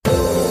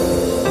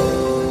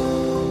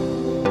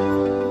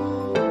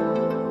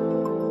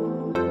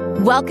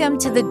Welcome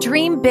to the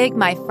Dream Big,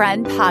 My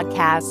Friend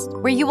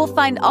podcast, where you will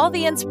find all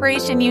the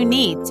inspiration you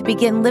need to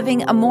begin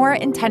living a more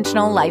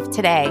intentional life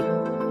today.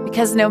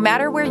 Because no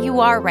matter where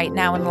you are right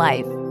now in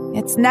life,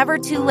 it's never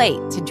too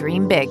late to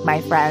dream big, my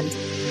friend.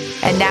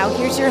 And now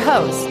here's your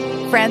host,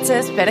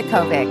 Frances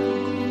Vidakovic.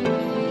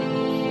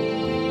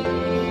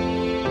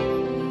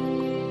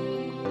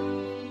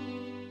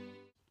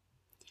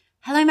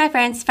 Hello, my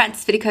friends,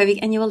 Frances Vidakovic,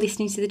 and you are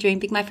listening to the Dream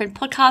Big, My Friend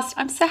podcast.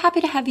 I'm so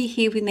happy to have you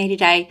here with me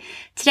today.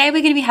 Today,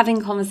 we're going to be having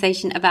a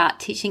conversation about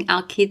teaching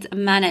our kids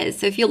manners.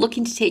 So if you're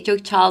looking to teach your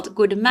child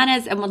good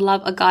manners and would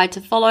love a guide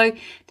to follow,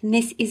 then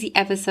this is the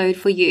episode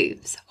for you.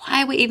 So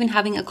why are we even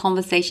having a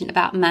conversation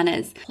about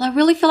manners? Well, I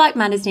really feel like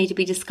manners need to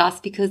be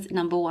discussed because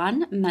number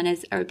one,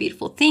 manners are a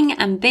beautiful thing,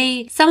 and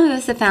B, some of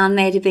us have found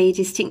there to be a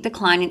distinct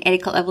decline in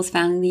etiquette levels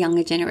found in the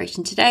younger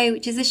generation today,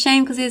 which is a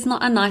shame because there's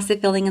not a nicer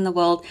feeling in the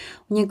world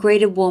when you're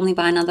greeted warmly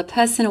by another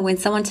person or when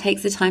someone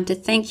takes the time to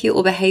thank you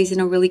or behaves in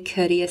a really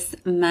courteous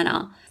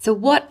manner. So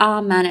what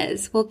are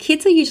manners? Well,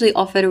 kids are usually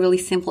offered a really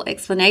simple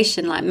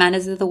explanation, like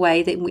manners are the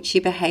way in which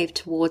you behave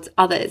towards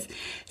others.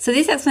 So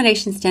this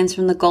explanation stems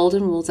from the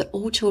golden rules that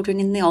all children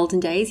in the olden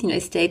days,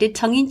 stated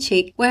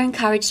tongue-in-cheek, were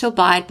encouraged to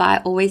abide by.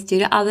 Always do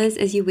to others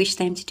as you wish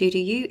them to do to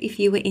you if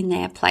you were in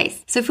their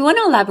place. So if we want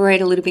to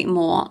elaborate a little bit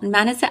more,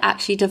 manners are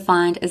actually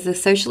defined as the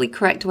socially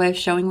correct way of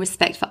showing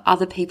respect for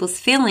other people's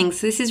feelings.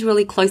 So this is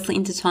really closely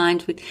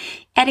intertwined with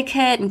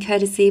etiquette and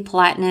courtesy,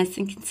 politeness,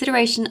 and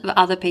consideration of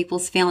other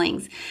people's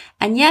feelings.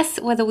 And yes,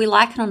 whether we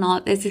like it or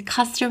not, there's a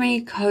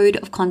customary code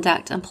of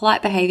conduct and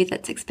polite behavior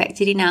that's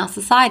expected in our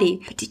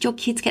society. But did your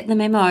kids get the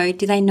memo?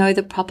 Do they know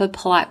the proper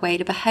polite way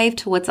to behave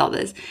towards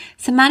others?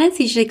 So manners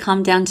usually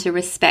come down to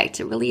respect.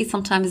 It really is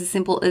sometimes as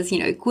simple as,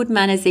 good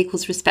manners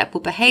equals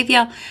respectful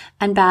behavior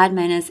and bad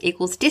manners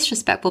equals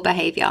disrespectful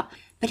behavior.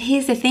 But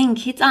here's the thing,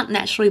 kids aren't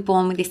naturally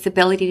born with this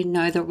ability to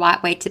know the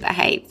right way to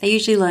behave. They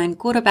usually learn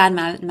good or bad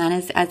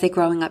manners as they're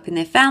growing up in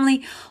their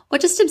family or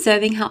just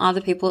observing how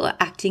other people are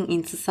acting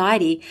in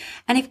society.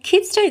 And if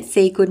kids don't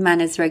see good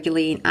manners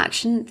regularly in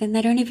action, then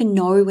they don't even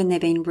know when they're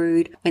being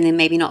rude, when they're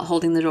maybe not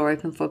holding the door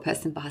open for a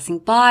person passing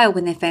by, or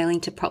when they're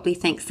failing to properly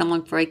thank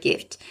someone for a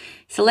gift.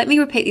 So let me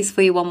repeat this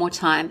for you one more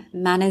time.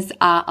 Manners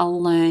are a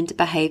learned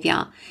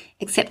behavior.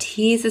 Except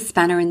here's a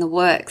spanner in the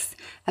works.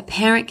 A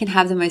parent can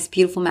have the most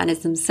beautiful manners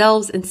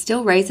themselves and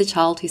still raise a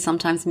child who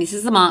sometimes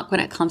misses the mark when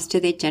it comes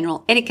to their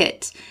general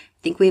etiquette.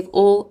 I think we've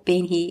all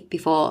been here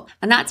before.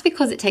 And that's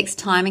because it takes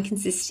time and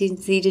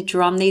consistency to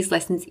drum these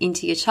lessons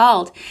into your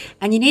child.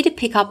 And you need to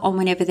pick up on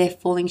whenever they're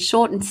falling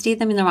short and steer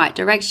them in the right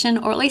direction,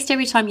 or at least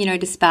every time you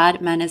notice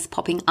bad manners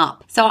popping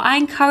up. So I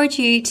encourage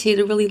you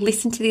to really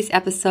listen to this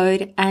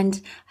episode and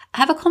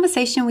have a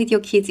conversation with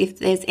your kids if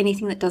there's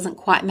anything that doesn't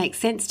quite make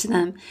sense to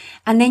them.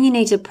 And then you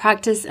need to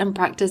practice and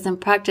practice and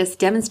practice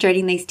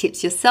demonstrating these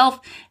tips yourself,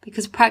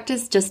 because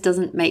practice just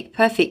doesn't make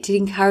perfect. It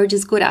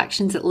encourages good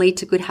actions that lead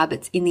to good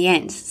habits in the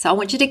end. So I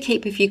want you to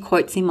keep a few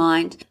quotes in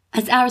mind.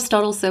 As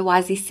Aristotle so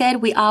wisely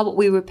said, we are what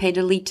we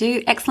repeatedly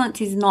do.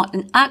 Excellence is not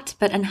an act,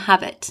 but an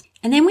habit.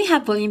 And then we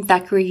have William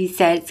Thackeray, who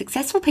said,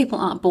 successful people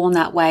aren't born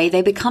that way.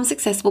 They become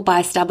successful by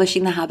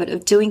establishing the habit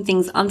of doing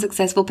things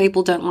unsuccessful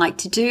people don't like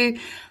to do.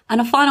 And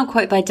a final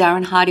quote by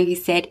Darren Hardy, who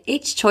said,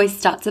 each choice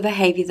starts a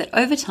behavior that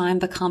over time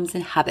becomes a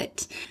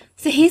habit.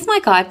 So here's my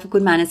guide for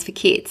good manners for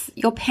kids.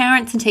 Your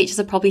parents and teachers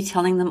are probably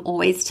telling them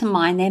always to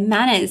mind their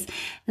manners.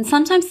 And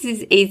sometimes this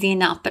is easy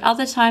enough, but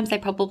other times they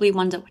probably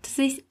wonder, what does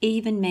this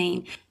even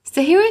mean?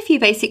 So here are a few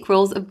basic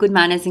rules of good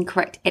manners and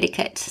correct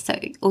etiquette. So,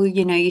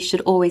 you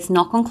should always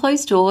knock on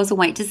closed doors and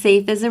wait to see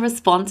if there's a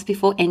response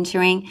before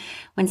entering.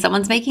 When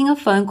someone's making a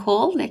phone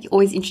call,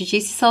 always introduce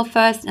yourself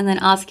first and then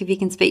ask if you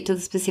can speak to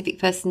the specific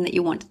person that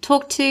you want to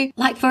talk to.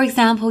 Like, for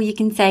example, you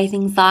can say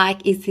things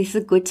like, is this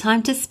a good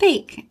time to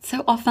speak?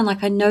 So often,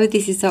 I know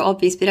this is so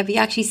obvious, but have you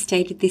actually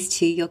stated this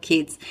to your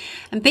kids?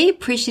 And be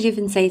appreciative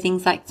and say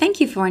things like,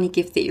 thank you for any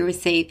gift that you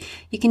receive.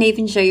 You can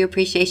even show your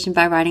appreciation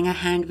by writing a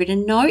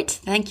handwritten note.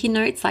 Thank you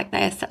notes,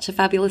 they are such a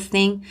fabulous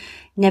thing.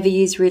 Never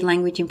use rude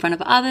language in front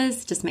of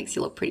others. Just makes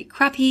you look pretty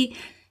crappy.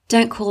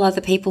 Don't call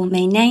other people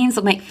mean names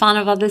or make fun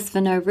of others for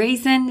no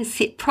reason.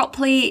 Sit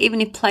properly. Even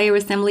if player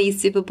assembly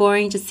is super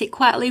boring, just sit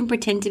quietly and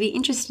pretend to be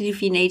interested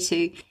if you need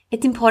to.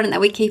 It's important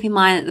that we keep in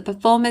mind that the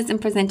performers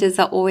and presenters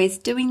are always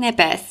doing their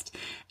best.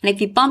 And if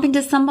you bump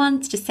into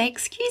someone, just say,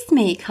 excuse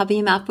me, cover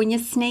your mouth when you're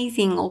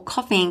sneezing or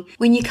coughing.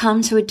 When you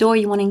come to a door,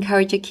 you want to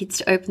encourage your kids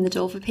to open the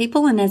door for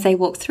people. And as they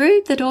walk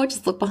through the door,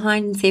 just look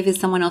behind and see if there's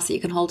someone else that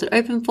you can hold it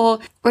open for.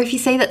 Or if you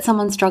see that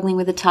someone's struggling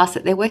with a task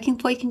that they're working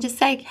for, you can just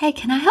say, hey,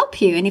 can I help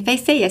you? And if they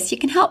say yes, you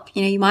can help.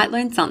 You might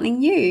learn something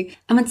new.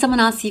 And when someone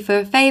asks you for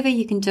a favor,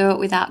 you can do it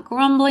without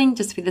grumbling,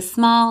 just with a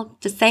smile.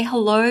 Just say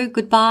hello,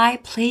 goodbye,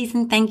 please,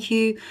 and thank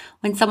you.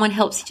 When someone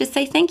helps you, just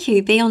say thank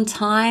you. Be on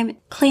time.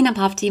 Clean up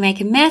after you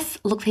make a mess.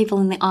 Look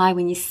people in the eye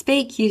when you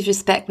speak. Use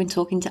respect when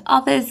talking to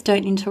others.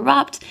 Don't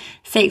interrupt.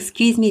 Say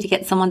excuse me to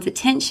get someone's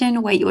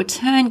attention. Wait your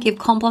turn. Give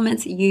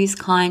compliments. Use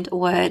kind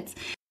words.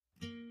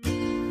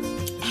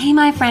 Hey,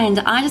 my friend,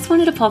 I just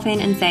wanted to pop in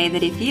and say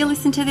that if you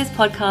listen to this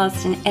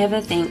podcast and ever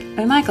think,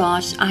 oh my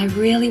gosh, I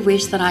really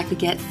wish that I could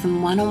get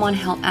some one-on-one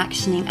help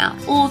actioning out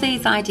all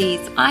these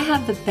ideas, I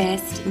have the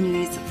best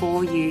news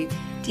for you.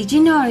 Did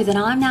you know that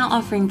I'm now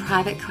offering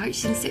private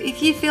coaching? So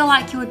if you feel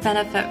like you would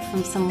benefit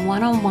from some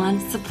one-on-one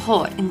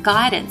support and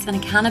guidance and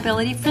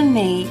accountability from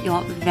me,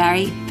 your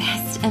very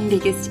best and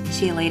biggest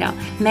cheerleader,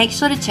 make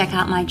sure to check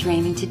out my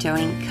Dream Into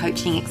Doing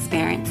coaching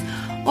experience.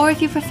 Or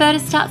if you prefer to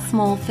start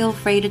small, feel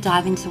free to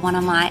dive into one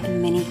of my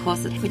mini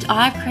courses, which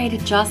I've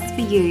created just for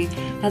you.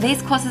 Now,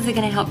 these courses are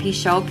going to help you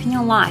show up in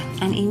your life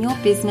and in your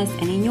business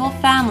and in your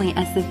family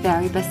as the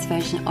very best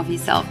version of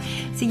yourself.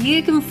 So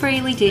you can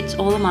freely ditch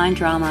all the mind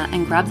drama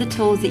and grab the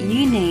tools that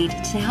you need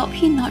to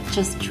help you not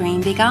just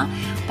dream bigger,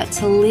 but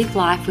to live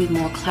life with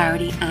more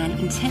clarity and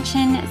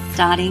intention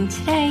starting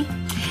today.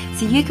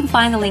 So you can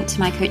find the link to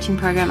my coaching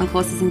program and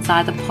courses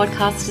inside the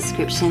podcast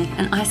description,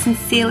 and I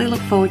sincerely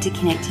look forward to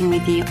connecting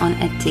with you on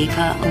a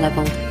deeper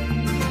level.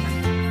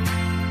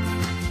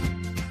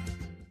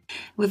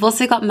 We've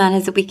also got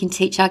manners that we can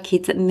teach our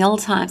kids at meal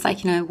times, like,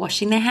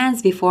 washing their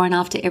hands before and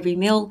after every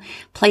meal,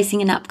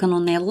 placing a napkin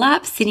on their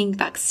lap, sitting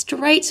back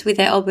straight with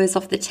their elbows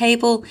off the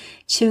table,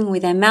 chewing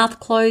with their mouth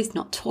closed,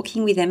 not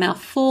talking with their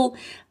mouth full,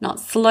 not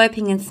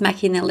slurping and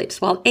smacking their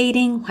lips while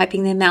eating,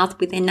 wiping their mouth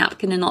with their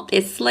napkin and not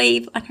their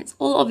sleeve. I know it's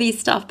all obvious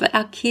stuff, but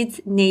our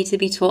kids need to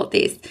be taught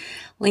this.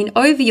 Lean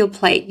over your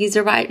plate, use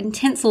the right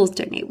utensils,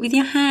 don't eat with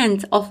your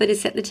hands, offer to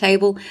set the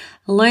table,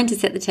 learn to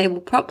set the table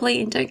properly,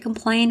 and don't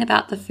complain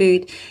about the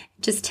food.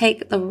 Just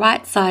take the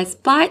right size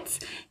bites,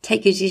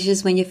 take your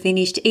dishes when you're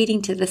finished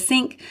eating to the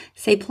sink,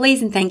 say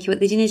please and thank you at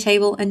the dinner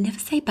table, and never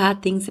say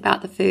bad things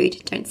about the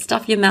food. Don't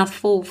stuff your mouth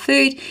full of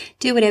food,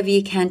 do whatever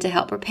you can to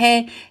help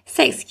prepare.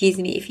 Say excuse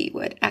me if you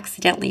would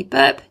accidentally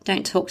burp,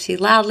 don't talk too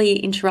loudly,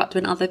 interrupt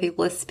when other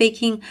people are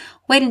speaking,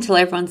 wait until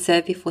everyone's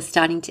served before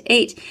starting to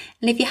eat,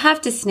 and if you have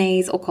to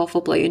sneeze or cough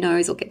or blow your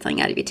nose or get something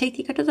out of your teeth,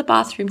 you go to the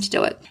bathroom to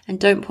do it. And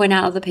don't point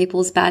out other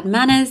people's bad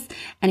manners,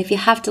 and if you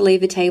have to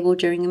leave a table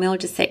during a meal,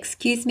 just say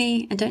excuse me,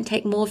 and don't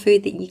take more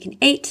food than you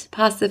can eat.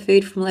 Pass the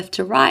food from left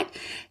to right.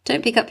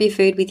 Don't pick up your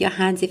food with your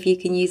hands if you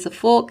can use a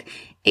fork.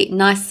 Eat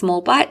nice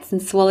small bites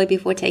and swallow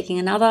before taking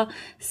another.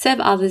 Serve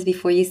others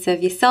before you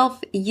serve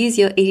yourself. Use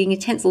your eating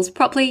utensils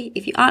properly.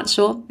 If you aren't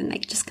sure, then they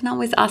just can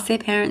always ask their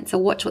parents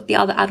or watch what the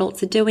other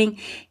adults are doing.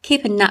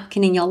 Keep a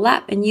napkin in your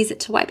lap and use it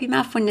to wipe your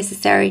mouth when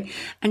necessary.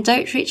 And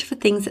don't reach for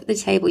things at the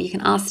table. You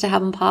can ask to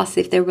have them pass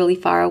if they're really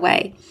far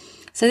away.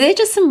 So they're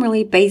just some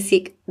really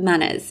basic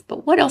manners.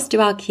 But what else do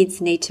our kids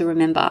need to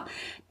remember?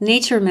 They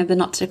need to remember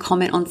not to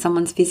comment on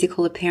someone's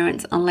physical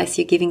appearance unless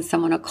you're giving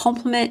someone a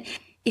compliment.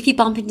 If you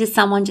bump into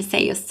someone, just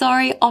say you're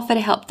sorry, offer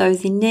to help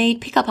those in need,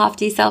 pick up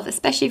after yourself,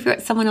 especially if you're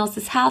at someone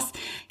else's house.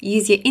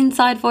 Use your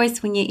inside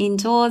voice when you're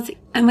indoors.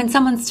 And when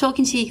someone's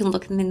talking to you, you can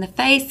look them in the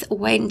face,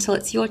 wait until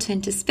it's your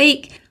turn to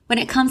speak. When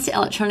it comes to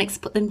electronics,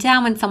 put them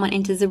down when someone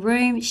enters a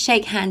room,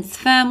 shake hands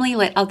firmly,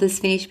 let others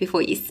finish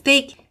before you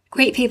speak.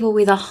 Greet people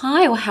with a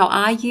hi or how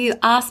are you.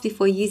 Ask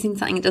before using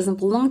something that doesn't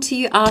belong to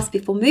you. Ask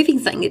before moving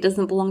something that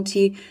doesn't belong to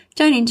you.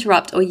 Don't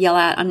interrupt or yell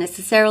out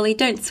unnecessarily.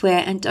 Don't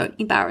swear and don't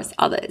embarrass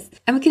others.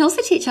 And we can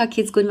also teach our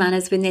kids good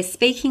manners when they're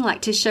speaking,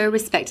 like to show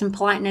respect and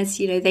politeness.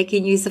 They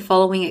can use the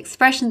following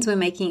expressions when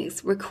making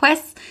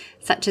requests,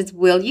 such as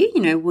will you,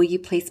 will you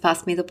please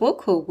pass me the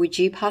book, or would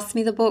you pass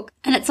me the book?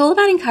 And it's all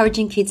about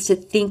encouraging kids to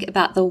think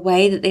about the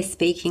way that they're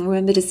speaking.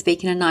 Remember to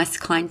speak in a nice,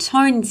 kind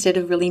tone instead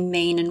of really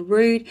mean and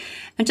rude.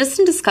 And just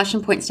some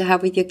discussion points to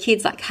have with your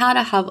kids, like how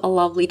to have a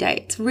lovely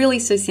day. It's really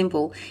so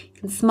simple.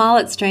 You can smile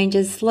at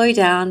strangers, slow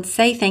down,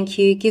 say thank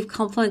you, give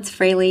compliments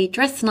freely,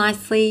 dress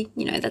nicely.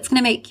 That's going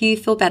to make you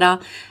feel better.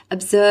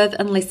 Observe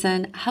and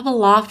listen. Have a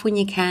laugh when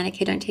you can.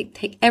 Okay, don't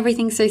take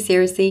everything so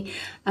seriously,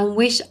 and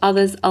wish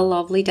others a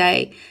lovely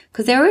day.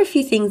 Because there are a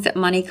few things that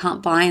money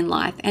can't buy in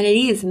life, and it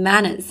is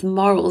manners,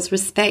 morals,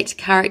 respect,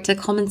 character,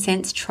 common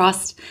sense,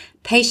 trust,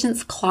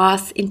 patience,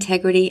 class,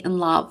 integrity, and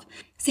love.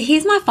 So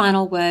here's my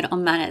final word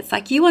on manners.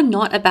 You are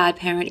not a bad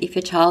parent if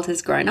your child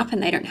has grown up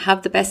and they don't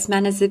have the best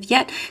manners of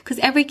yet, because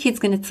every kid's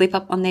going to slip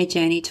up on their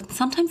journey.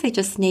 Sometimes they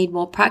just need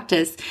more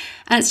practice.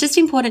 And it's just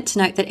important to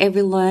note that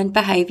every learned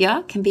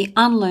behavior can be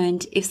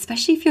unlearned,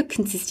 especially if you're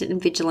consistent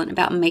and vigilant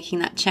about making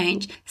that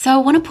change. So I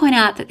want to point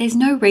out that there's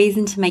no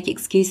reason to make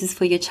excuses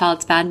for your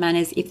child's bad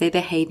manners if they're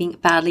behaving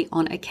badly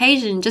on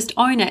occasion. Just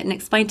own it and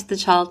explain to the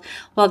child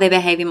why their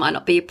behavior might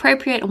not be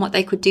appropriate and what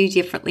they could do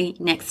differently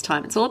next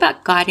time. It's all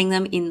about guiding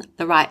them in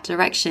the right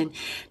direction.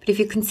 But if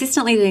you're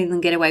consistently letting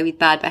them get away with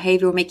bad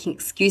behavior or making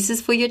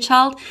excuses for your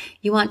child,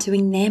 you aren't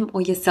doing them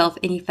or yourself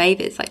any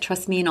favors.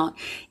 Trust me, you're not.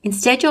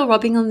 Instead, you're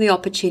robbing them the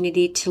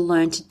opportunity to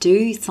learn to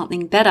do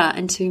something better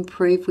and to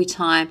improve with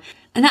time.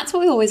 And that's what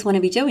we always want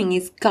to be doing,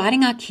 is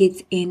guiding our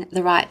kids in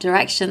the right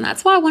direction.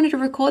 That's why I wanted to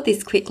record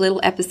this quick little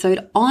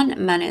episode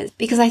on manners,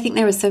 because I think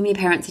there are so many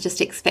parents who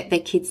just expect their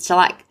kids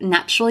to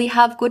naturally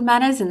have good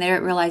manners, and they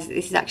don't realize that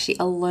this is actually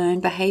a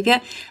learned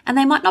behavior. And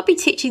they might not be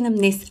teaching them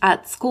this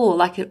at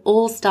school. It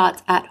all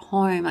starts at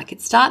home.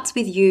 It starts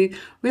with you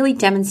really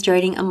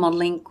demonstrating and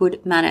modeling good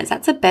manners.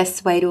 That's the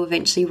best way to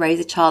eventually raise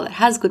a child that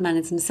has good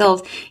manners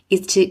themselves,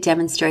 is to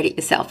demonstrate it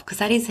yourself, because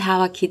that is how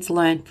our kids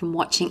learn, from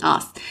watching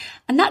us.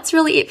 And that's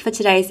really it for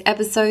today's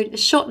episode.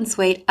 Short and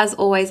sweet. As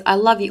always, I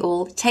love you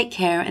all. Take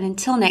care. And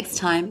until next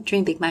time,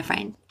 dream big, my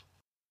friend.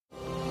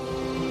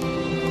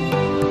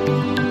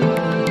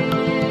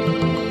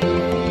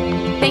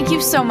 Thank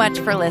you so much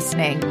for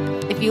listening.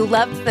 If you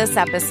loved this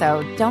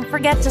episode, don't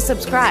forget to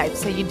subscribe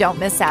so you don't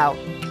miss out.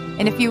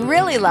 And if you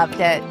really loved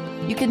it,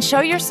 you can show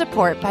your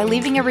support by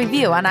leaving a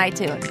review on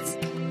iTunes.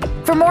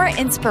 For more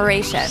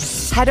inspiration,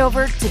 head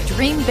over to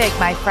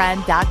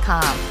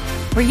dreambigmyfriend.com,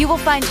 where you will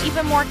find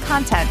even more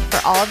content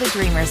for all the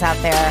dreamers out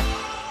there.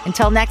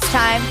 Until next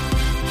time,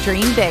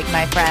 dream big,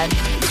 my friend.